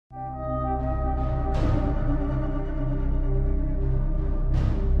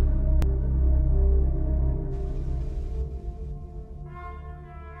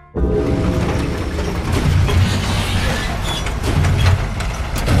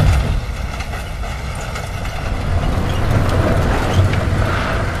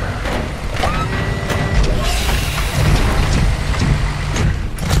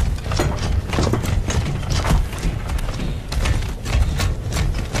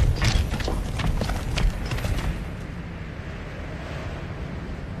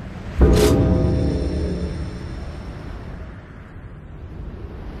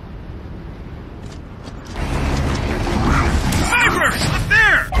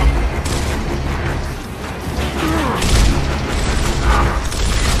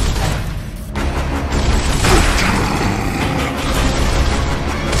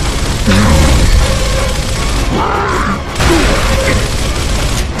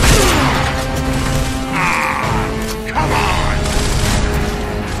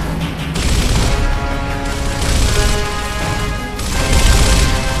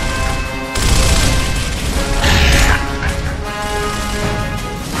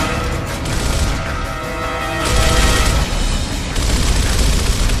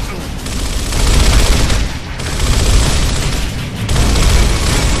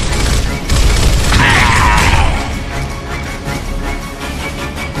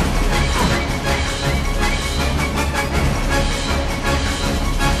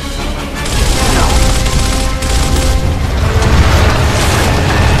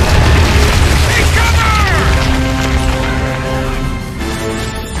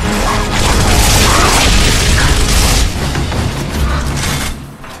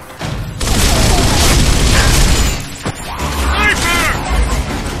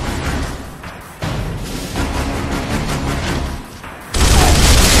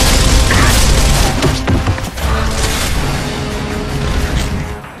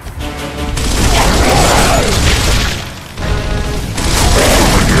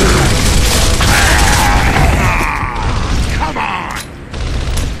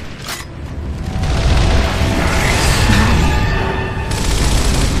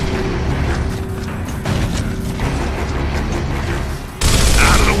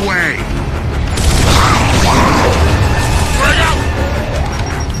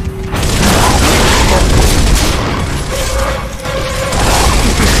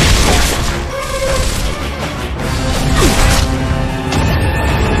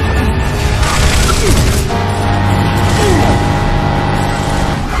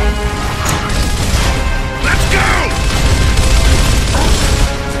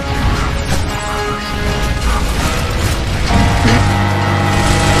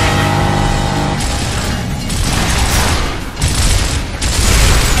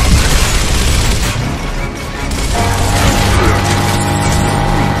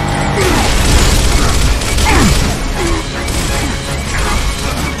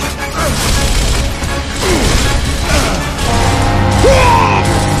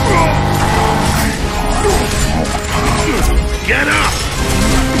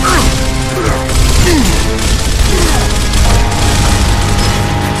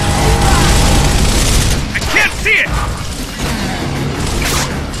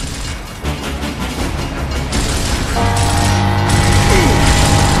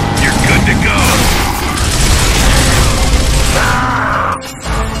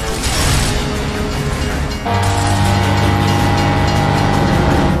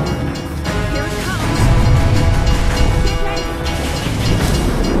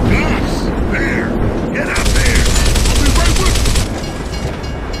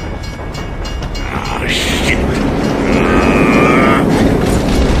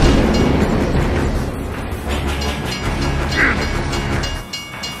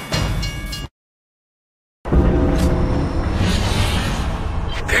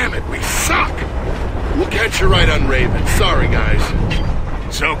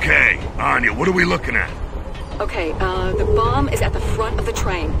Okay, Anya, what are we looking at? Okay, the bomb is at the front of the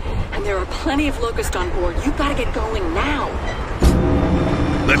train, and there are plenty of locusts on board. You've got to get going now.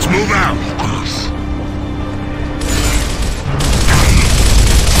 Let's move out.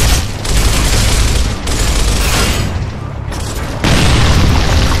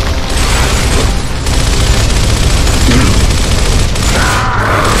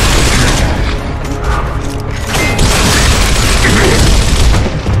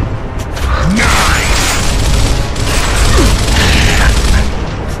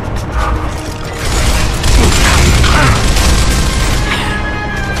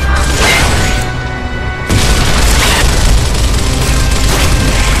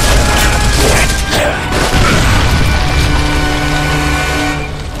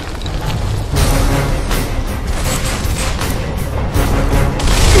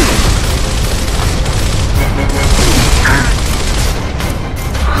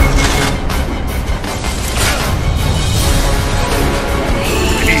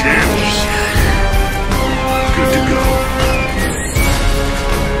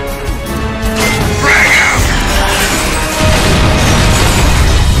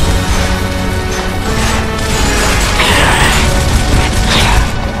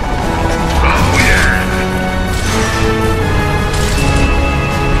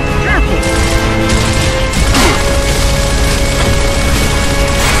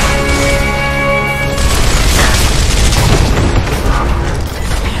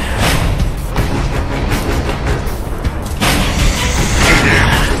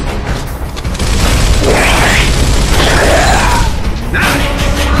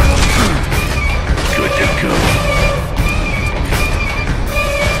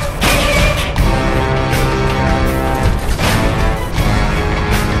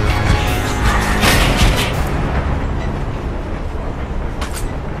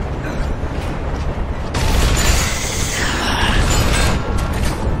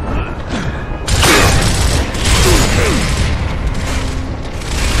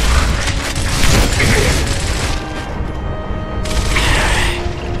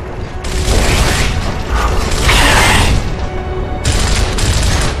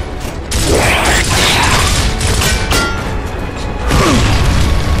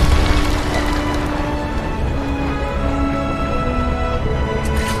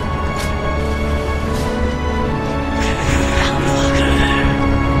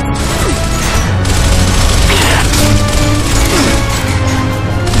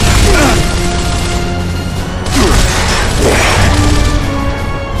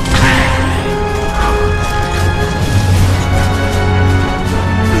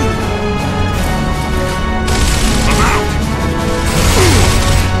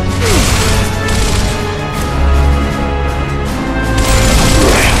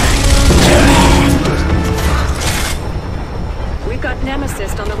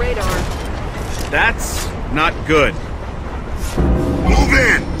 That's not good. Move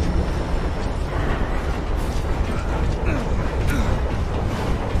in!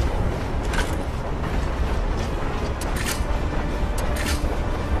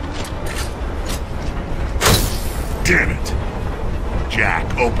 Damn it!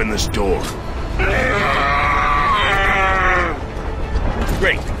 Jack, open this door.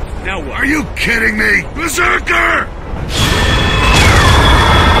 Great. Now what? Are you kidding me? Berserker!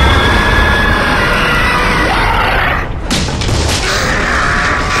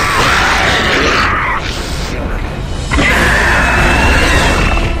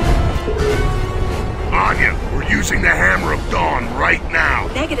 Anya, we're using the Hammer of Dawn right now.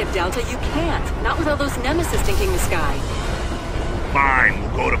 Negative, Delta, you can't. Not with all those nemesis stinking the sky. Fine,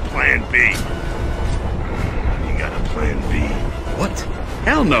 we'll go to Plan B. You got a Plan B? What?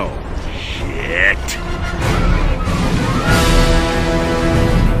 Hell no. Shit.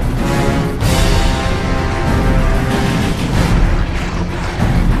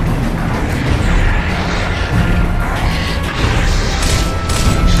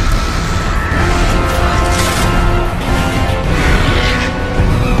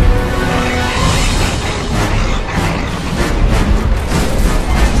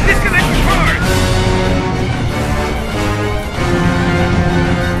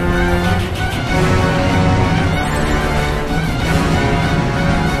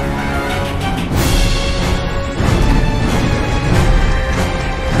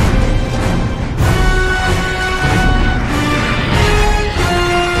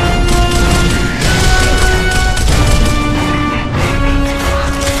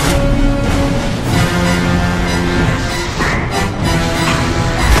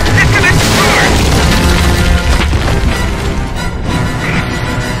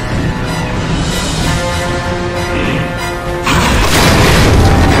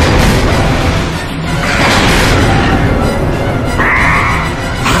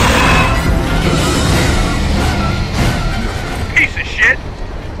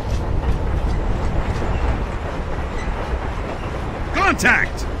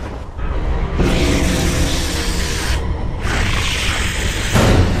 Contact!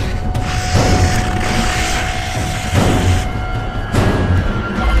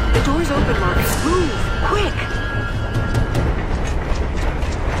 The door's open, Marcus. Move! Quick!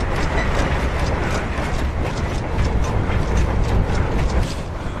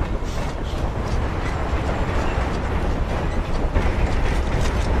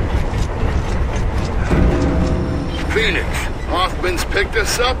 Phoenix, Hoffman's picked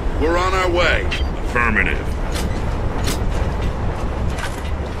us up. We're on our way. Affirmative.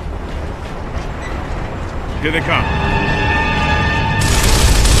 Here they come.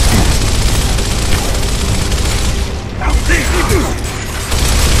 Out there!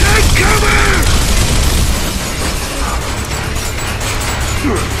 Take cover!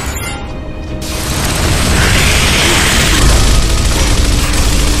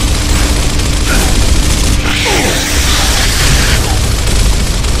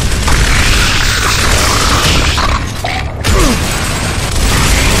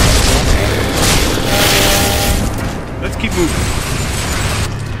 Let's keep moving.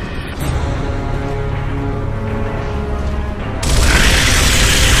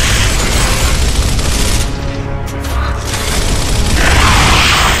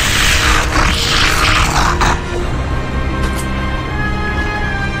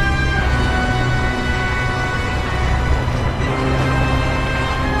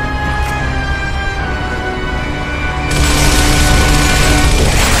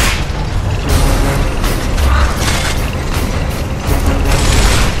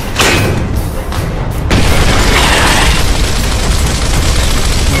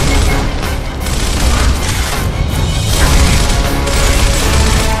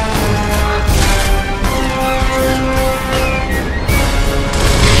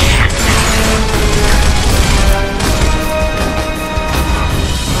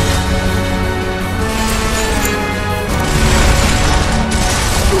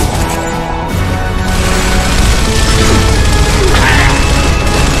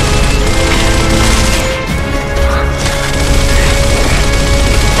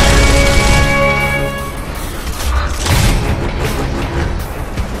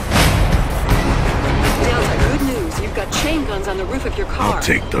 On the roof of your car. I'll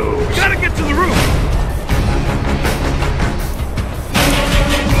take those. Gotta get to the roof!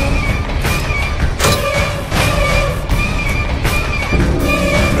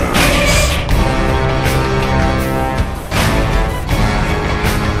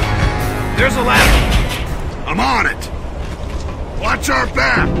 There's a ladder. I'm on it. Watch our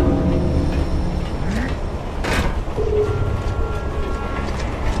back.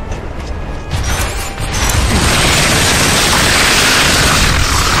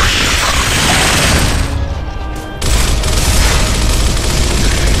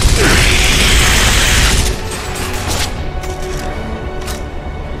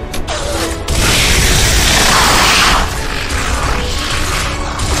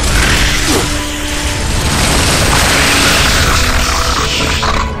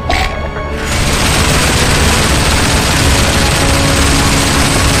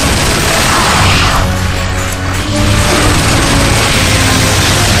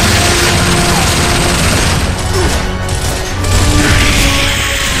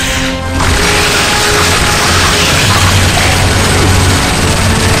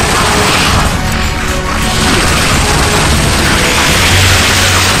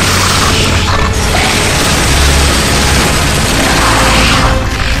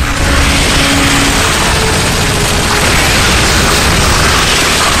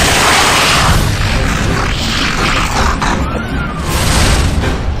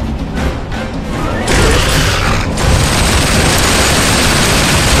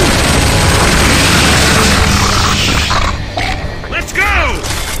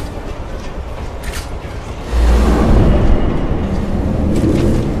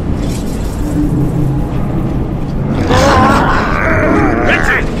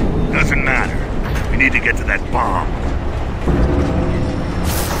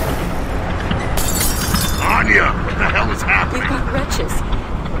 We've got wretches.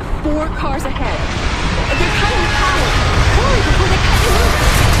 4 cars ahead. They're cutting the power. Hurry before they cut you loose.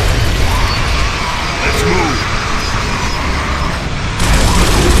 Let's move.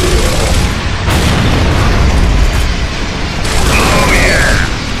 Oh, yeah.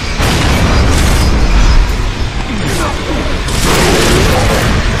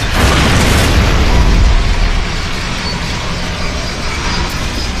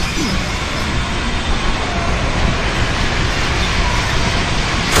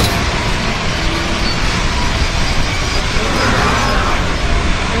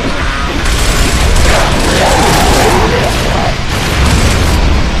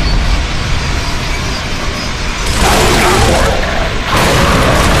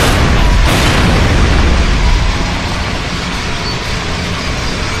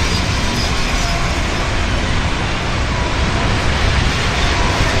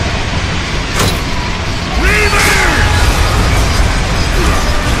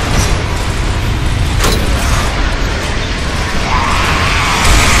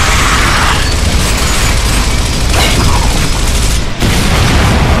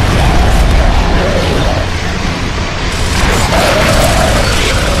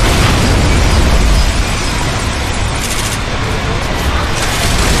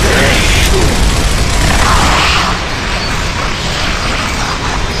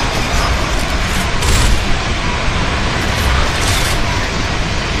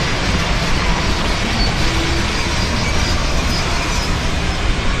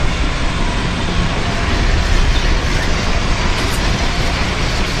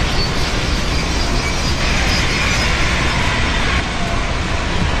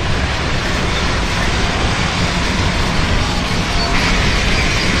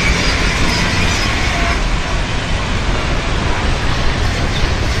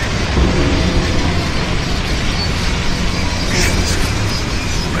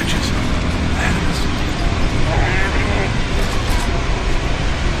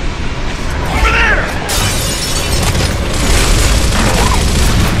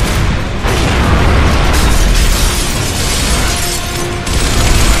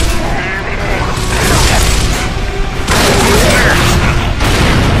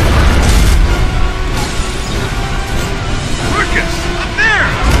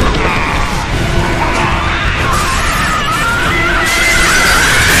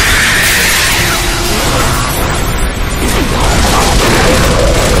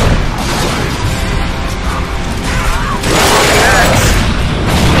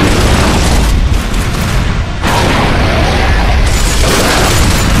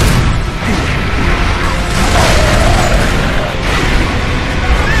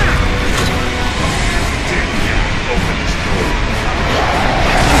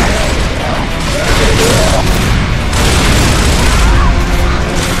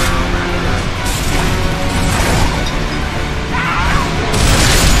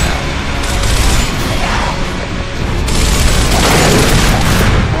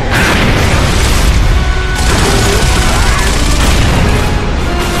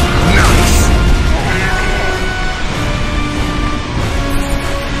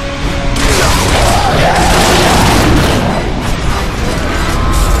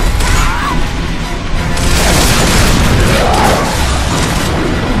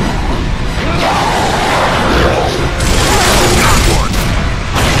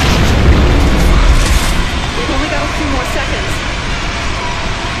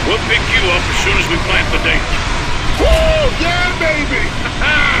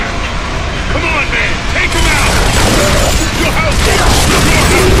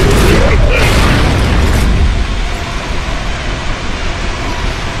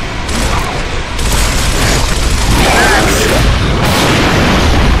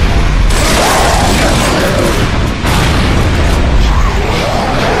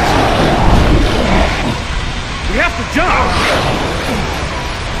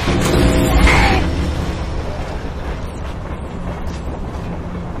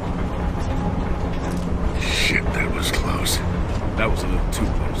 That was a little too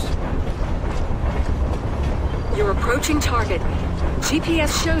close. You're approaching target.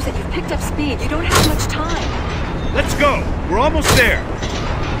 GPS shows that you've picked up speed. You don't have much time. Let's go! We're almost there!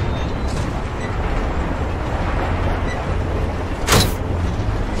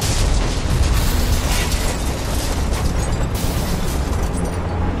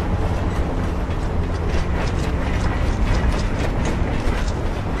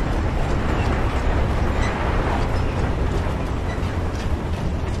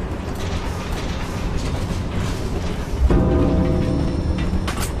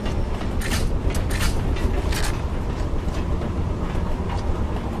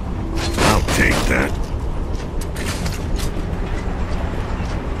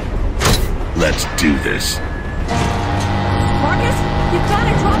 Let's do this. Marcus, you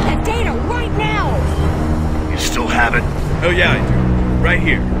gotta drop that data right now! You still have it? Oh yeah, I do. Right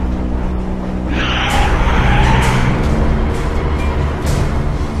here.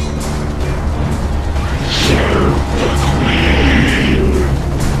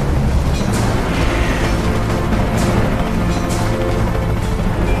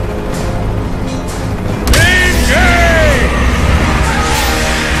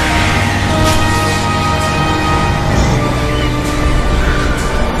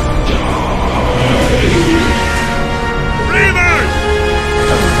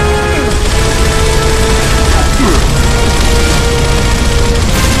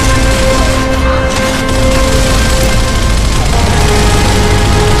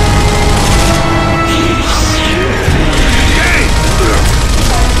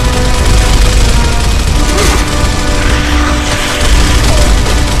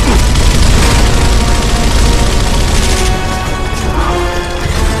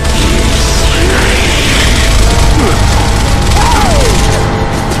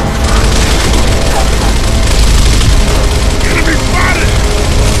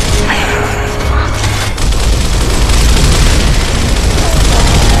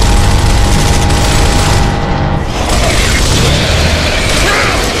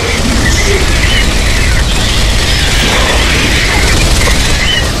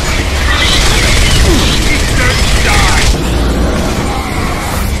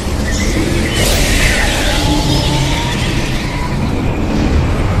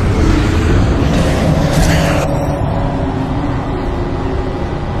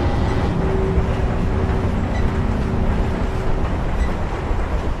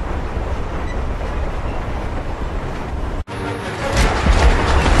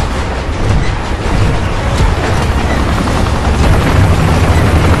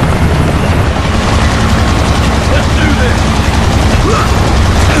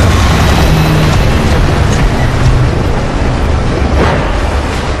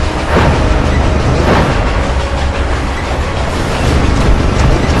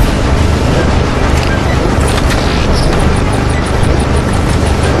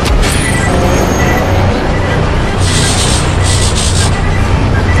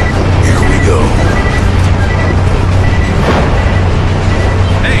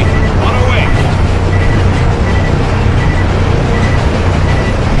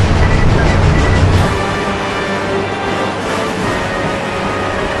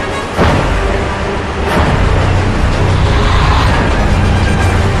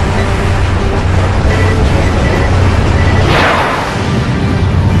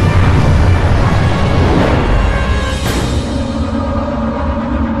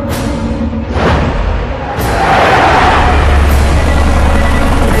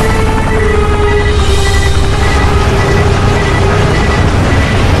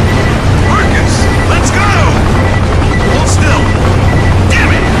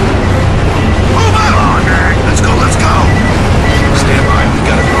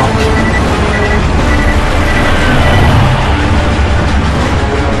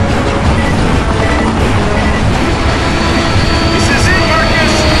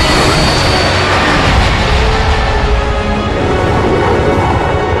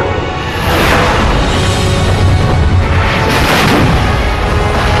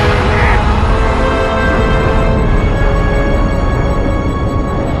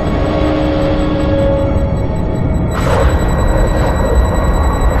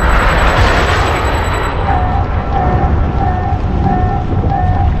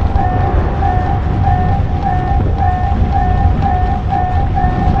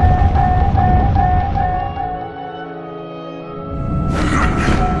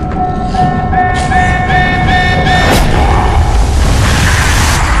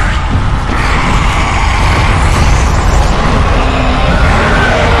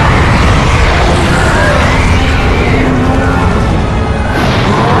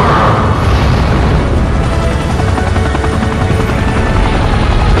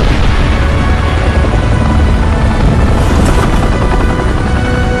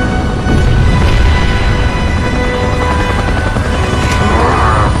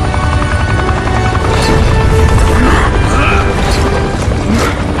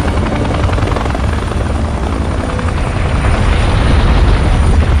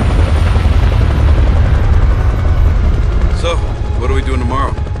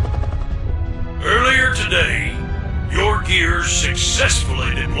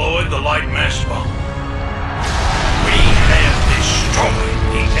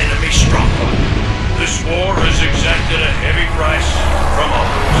 exacted a heavy price from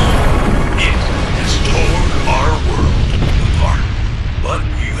others. It has torn our world apart. But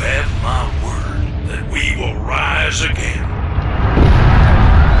you have my word that we will rise again.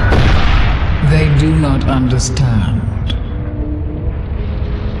 They do not understand.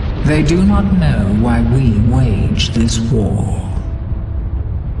 They do not know why we wage this war.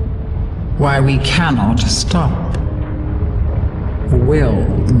 Why we cannot stop. Will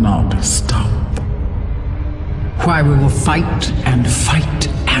not stop. Why we will fight and fight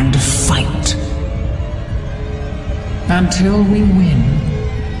and fight. Until we win.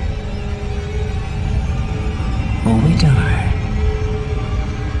 Or we die.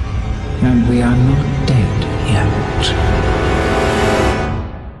 And we are not dead yet.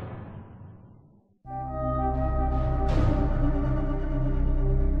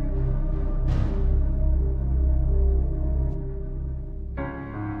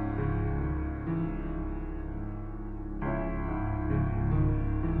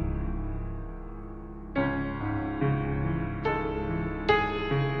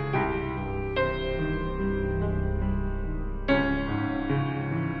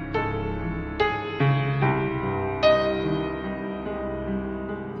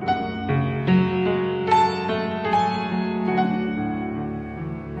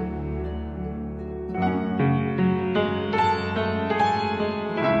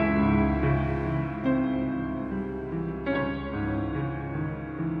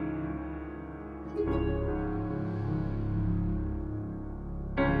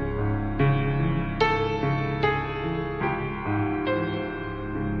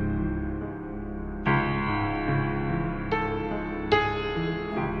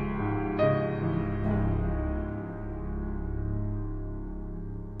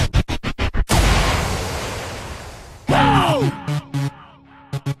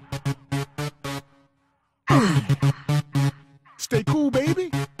 Stay cool,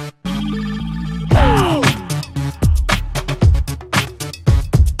 baby.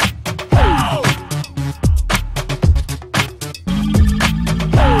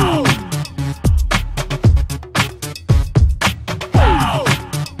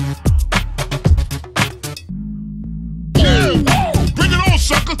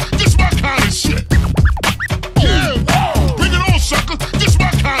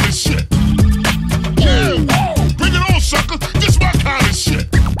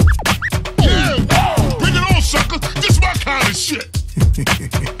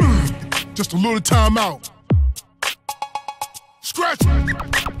 Just a little time out. Scratch.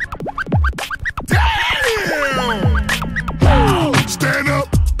 Damn! Stand up.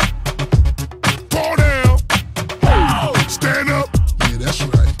 Fall down. Stand up. Yeah, that's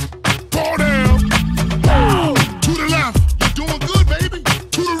right. Fall down. To the left. You're doing good, baby.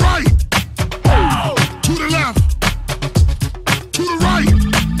 To the right. To the left. To the right.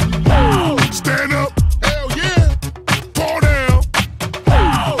 Stand up. Hell yeah. Fall down.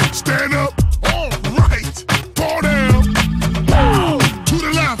 Stand up. All right. Fall down. To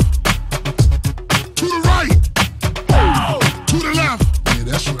the left. To the right. To the left. Yeah,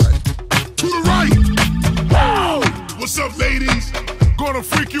 that's right. To the right. What's up, ladies? Gonna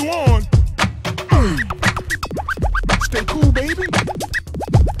freak you on. Stay cool, baby.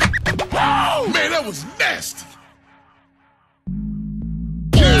 Man, that was nasty.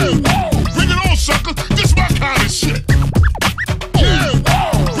 Yeah. Bring it on, sucker. This my kind of shit. Yeah.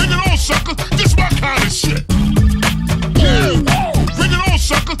 Bring it on, sucker. This my kind of shit. Yeah. Bring it on,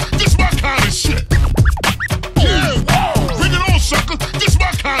 sucker. This my kind of shit. Yeah. Bring it on, sucker. This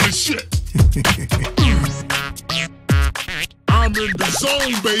my kind of shit. I'm in the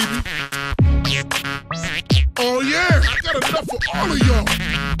zone, baby. Oh yeah, I got enough for all of y'all.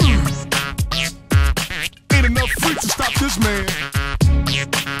 Ain't enough freaks to stop this man.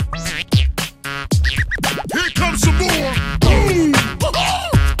 Here comes some more. Boom.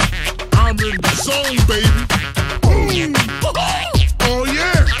 I'm in the zone, baby. Boom. Oh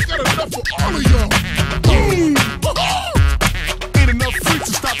yeah, I got enough for all of y'all. Boom. Ain't enough freaks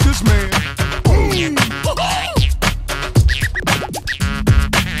to stop this man. Boom.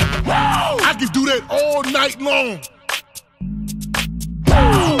 I can do that all night long.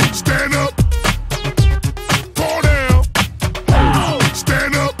 Stand up. Fall down.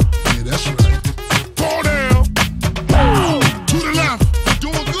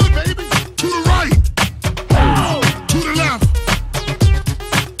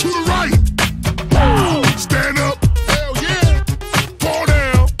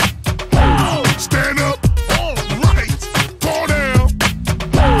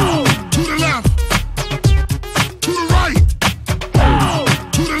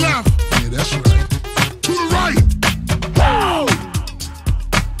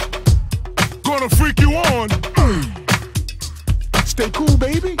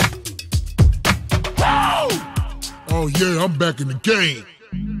 back in the game.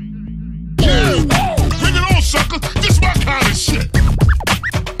 Yeah, bring it on, sucker. This my kind of shit.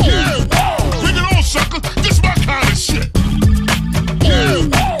 Yeah, bring it on, sucker. This my kind of shit. Yeah,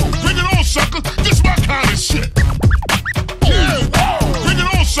 bring it on, sucker. This my kind of shit. Yeah, bring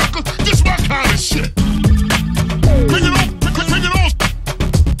it on, sucker. This my kind of shit. Bring it on, bring it on,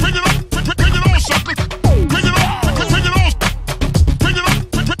 bring it on, bring it on, sucker. Bring it on, bring it on, bring it on,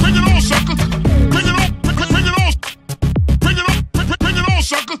 bring it on, sucker. Bring it on, bring it on, bring it on, bring it on,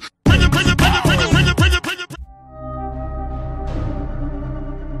 sucker.